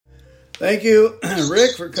Thank you,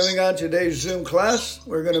 Rick, for coming on today's Zoom class.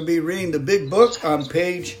 We're going to be reading the big book on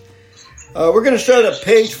we're going to start at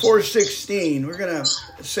page 416. We're going to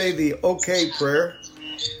say the okay prayer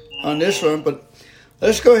on this one, but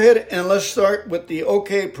let's go ahead and let's start with the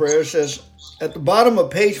okay prayer. It says at the bottom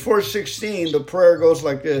of page 416, the prayer goes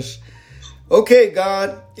like this. Okay,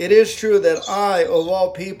 God, it is true that I, of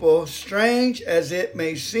all people, strange as it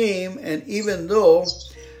may seem, and even though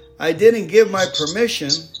I didn't give my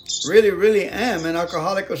permission, really am an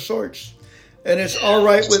alcoholic of sorts, and it's all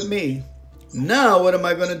right with me. Now, what am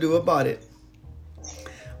I going to do about it?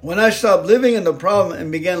 When I stopped living in the problem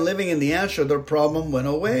and began living in the answer, the problem went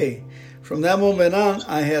away. From that moment on,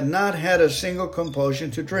 I had not had a single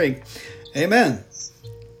compulsion to drink. Amen.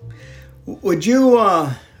 Would you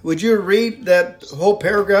read that whole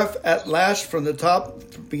paragraph at last from the top,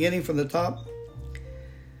 beginning from the top?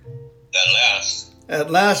 At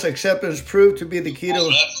last, acceptance proved to be the key to...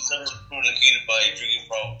 Acceptance proved the key to my drinking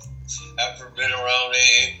problem. After being around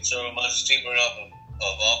AA for several months, tapering off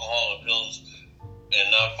of alcohol and pills, and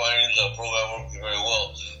not finding the program working very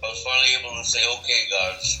well, I was finally able to say, okay,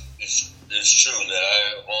 God, it's true that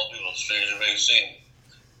I, of all people, strange and may seem,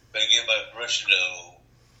 may give my permission to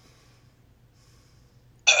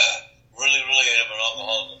really am an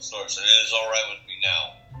alcoholic of sorts, and it is all right with me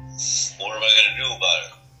now. What am I going to do about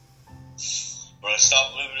it? When I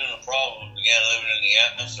stopped living in the problem and began living in the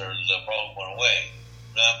answer, the problem went away.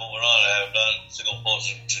 Now moving on, I have not a single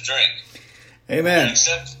compulsion to drink. Amen.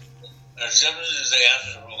 Acceptance is the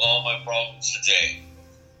answer to all my problems today.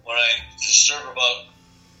 When I'm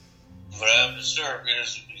disturbed, it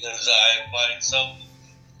is because I find some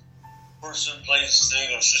person, place, thing,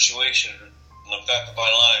 or situation in the fact of my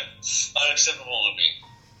life unacceptable to me.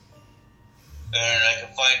 And I can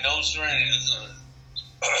find no serenity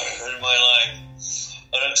in my life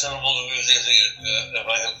unacceptable to me. If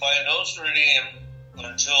I can find no serenity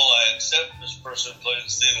until I accept this person,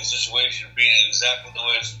 place, thing, or situation being exactly the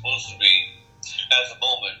way it's supposed to be at the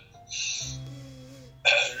moment,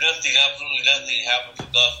 absolutely nothing happens in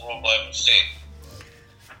God's world by mistake.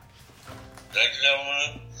 Did I do that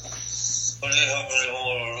one?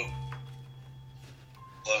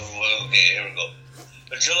 Okay, here we go.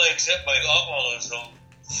 Until I accept my alcoholism,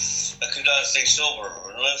 I could not stay sober.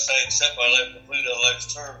 Unless I accept my life completely on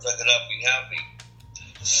life's terms, I could not be happy.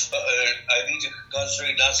 I need to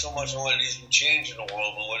concentrate not so much on what needs to change in the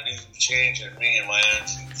world, but what needs to change in me and my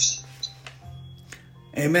attitudes.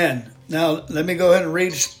 Amen. Now, let me go ahead and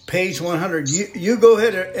read page 100. You go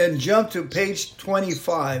ahead and jump to page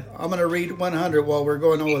 25. I'm going to read 100 while we're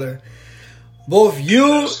going over there. Both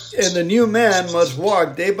you and the new man must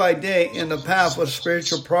walk day by day in the path of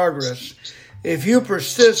spiritual progress. If you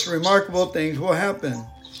persist, remarkable things will happen.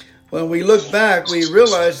 When we look back, we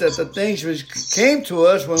realize that the things which came to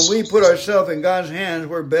us when we put ourselves in God's hands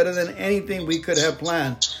were better than anything we could have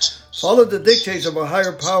planned. Follow the dictates of a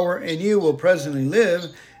higher power, and you will presently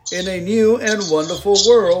live in a new and wonderful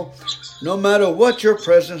world, no matter what your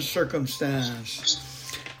present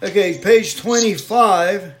circumstance. Okay, page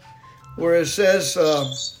 25, where it says,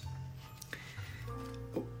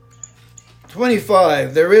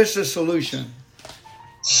 25, there is a solution.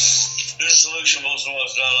 This solution most of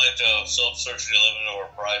us not like to self-searching, limit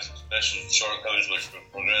our pride, especially shortcomings which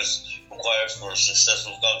progress requires for a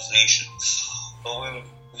successful conversation. But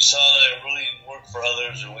we saw that it really worked for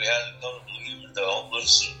others, and we had to come to believe in the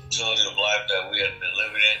hopeless utility of life that we had been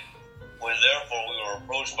living in. When therefore we were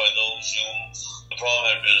approached by those whom the problem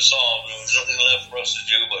had been solved, there was nothing left for us to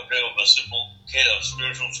do but pick up a simple kit of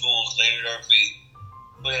spiritual tools laid at our feet.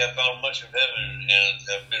 We have found much of heaven and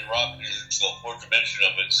have been rocketed into a fourth dimension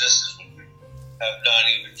of existence which we have not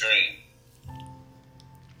even dreamed.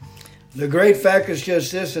 The great fact is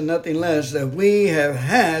just this and nothing less, that we have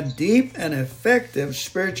had deep and effective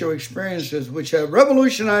spiritual experiences which have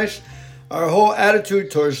revolutionized our whole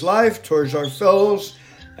attitude towards life, towards our fellows,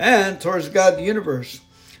 and towards God, the universe.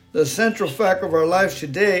 The central fact of our lives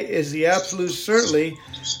today is the absolute certainty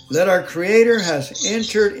that our Creator has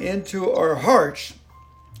entered into our hearts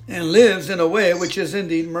and lives in a way which is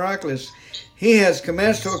indeed miraculous. He has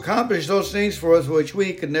commenced to accomplish those things for us which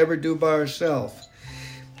we could never do by ourselves.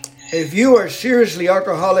 If you are seriously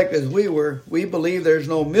alcoholic as we were, we believe there's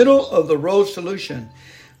no middle of the road solution.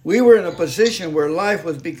 We were in a position where life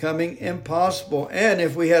was becoming impossible, and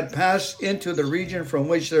if we had passed into the region from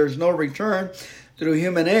which there is no return through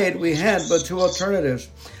human aid, we had but two alternatives.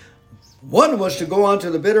 One was to go on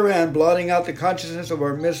to the bitter end, blotting out the consciousness of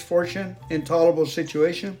our misfortune, intolerable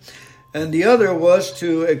situation, and the other was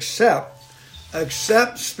to accept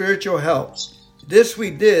spiritual help. This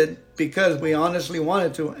we did because we honestly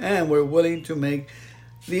wanted to and were willing to make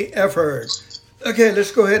the effort. Okay,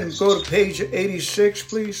 let's go ahead and go to page 86,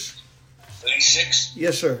 please. 86?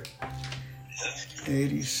 Yes, sir.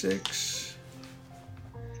 86.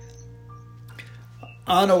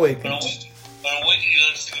 On awakening. On awakening,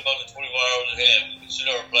 let's think about the 24 hours ahead. We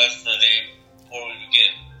consider our plans for the day before we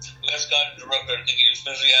begin. We ask God to direct our thinking,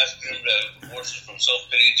 especially asking Him to divorce us from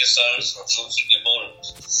self-pity, dishonest, or self-seeking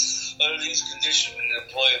motives. Under these conditions, we can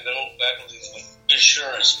employ mental faculties with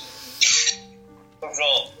assurance.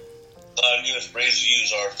 Overall, God give us praise to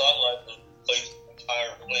use our thought life to place the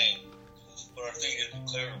entire plane. When our thinking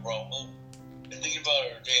is clear and brought movement. And think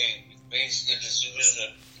about our day, we base the decisions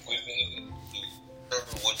that we make to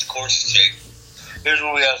determine which course to take. Here's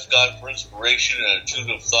where we ask God for inspiration and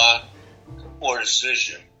attitude of thought or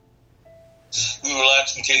decision. We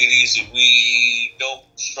relax, we take it easy, we don't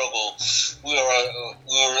struggle. We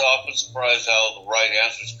are often surprised how the right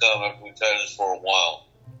answers come after we've tried this for a while.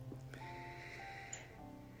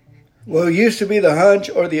 What used to be the hunch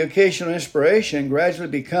or the occasional inspiration gradually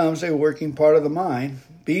becomes a working part of the mind.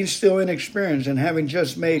 Being still inexperienced and having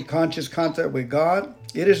just made conscious contact with God,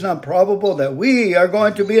 it is not probable that we are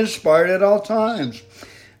going to be inspired at all times.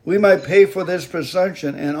 We might pay for this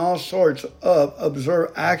presumption in all sorts of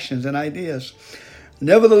observed actions and ideas.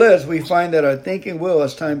 Nevertheless, we find that our thinking will,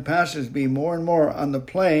 as time passes, be more and more on the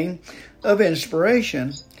plane of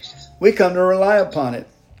inspiration. We come to rely upon it.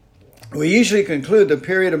 We usually conclude the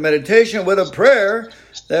period of meditation with a prayer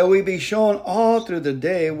that we be shown all through the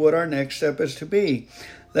day what our next step is to be,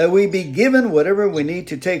 that we be given whatever we need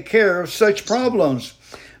to take care of such problems.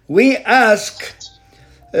 We ask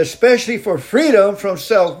especially for freedom from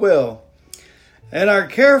self-will, and are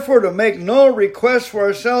careful to make no requests for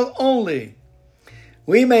ourselves only.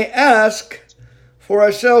 We may ask for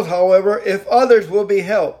ourselves, however, if others will be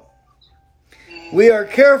helped. We are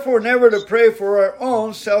careful never to pray for our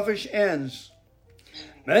own selfish ends.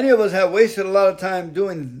 Many of us have wasted a lot of time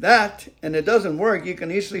doing that, and it doesn't work. You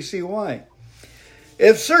can easily see why.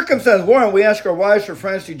 If circumstances warrant, we ask our wives or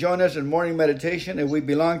friends to join us in morning meditation. If we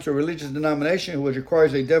belong to a religious denomination which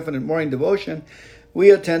requires a definite morning devotion, we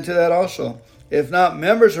attend to that also. If not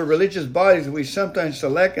members of religious bodies, we sometimes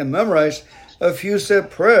select and memorize a few set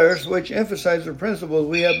prayers which emphasize the principles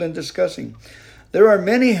we have been discussing. There are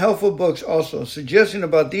many helpful books also. Suggestions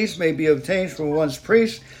about these may be obtained from one's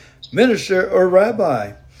priest, minister, or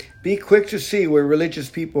rabbi. Be quick to see where religious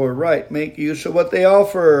people are right. Make use of what they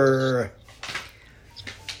offer.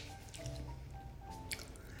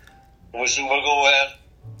 We'll go ahead.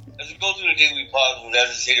 As we go through the day, we pause when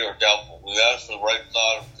hesitating or doubtful. We ask for the right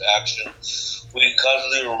thought of action. We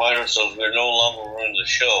constantly remind ourselves we are no longer running the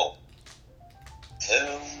show.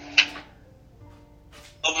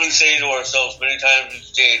 Humbly say to ourselves many times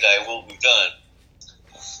each day, "Thy will be done."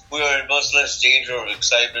 We are in much less danger of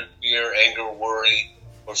excitement, fear, anger, worry,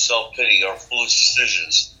 or self-pity, or foolish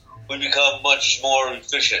decisions. We become much more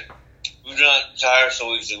efficient. We do not tire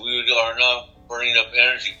so easily. We are not burning up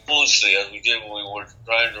energy foolishly as we did when we were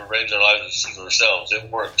trying to arrange our lives and suit ourselves. It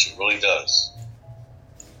works. It really does.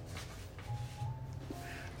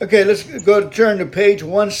 Okay, let's go turn to page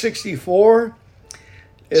 164.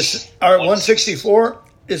 It's our 164.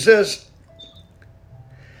 It says,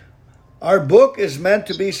 our book is meant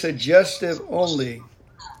to be suggestive only.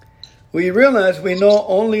 We realize we know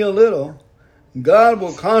only a little. God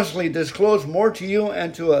will constantly disclose more to you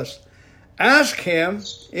and to us. Ask Him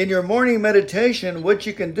in your morning meditation what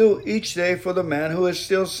you can do each day for the man who is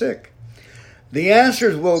still sick. The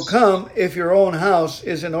answers will come if your own house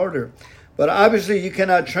is in order. But obviously you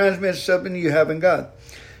cannot transmit something you haven't got.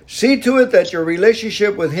 See to it that your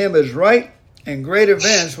relationship with Him is right, and great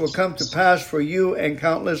events will come to pass for you and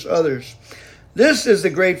countless others. This is the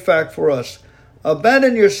great fact for us.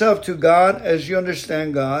 Abandon yourself to God as you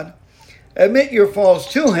understand God. Admit your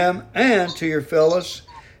faults to Him and to your fellows.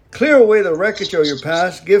 Clear away the wreckage of your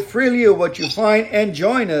past. Give freely of what you find and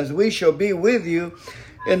join us. We shall be with you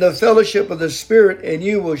in the fellowship of the Spirit, and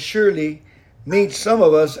you will surely meet some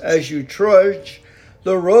of us as you trudge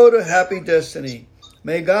the road of happy destiny.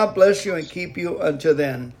 May God bless you and keep you until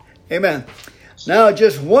then. Amen. Now,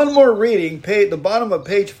 just one more reading, the bottom of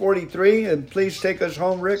page 43, and please take us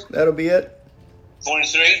home, Rick. That'll be it.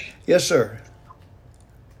 43? Yes, sir.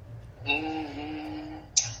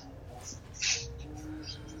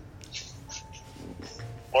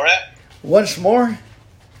 Where at? Once more.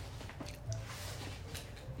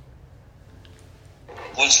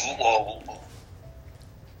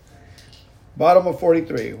 Bottom of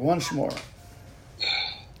 43. Once more.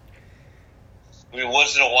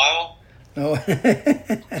 Once in a while? No.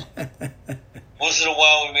 Once in a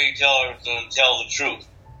while we may tell the truth.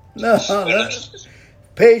 No.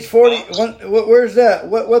 Page 40. Where's that?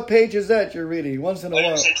 What page is that you're reading? Once in a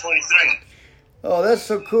while. 23. Oh, that's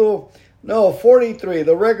so cool. No, 43,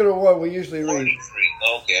 the regular one we usually read. 43.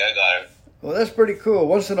 Okay, I got it. Well, that's pretty cool.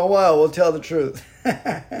 Once in a while, we'll tell the truth. What's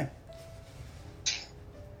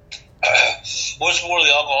more,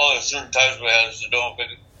 the alcoholic at certain times has no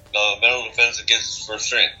mental defense against his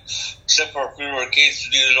first drink. Except for a few rare cases,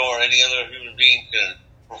 neither nor any other human being can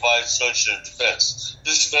provide such a defense.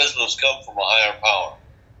 This defense must come from a higher power.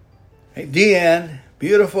 Hey, Deanne,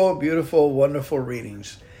 beautiful, beautiful, wonderful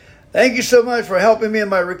readings. Thank you so much for helping me in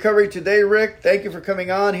my recovery today, Rick. Thank you for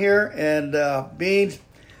coming on here and being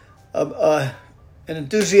an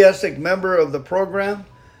enthusiastic member of the program.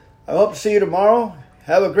 I hope to see you tomorrow.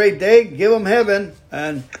 Have a great day. Give them heaven.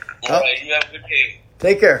 And all right, you have a good day.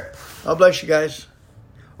 Take care. God bless you guys.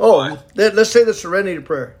 Oh, let's say the serenity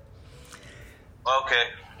prayer. Okay.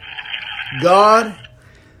 God,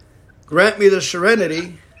 grant me the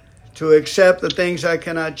serenity to accept the things I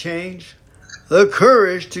cannot change, the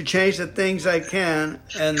courage to change the things I can,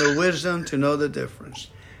 and the wisdom to know the difference.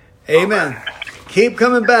 Amen. Keep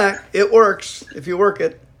coming back. It works if you work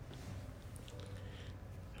it.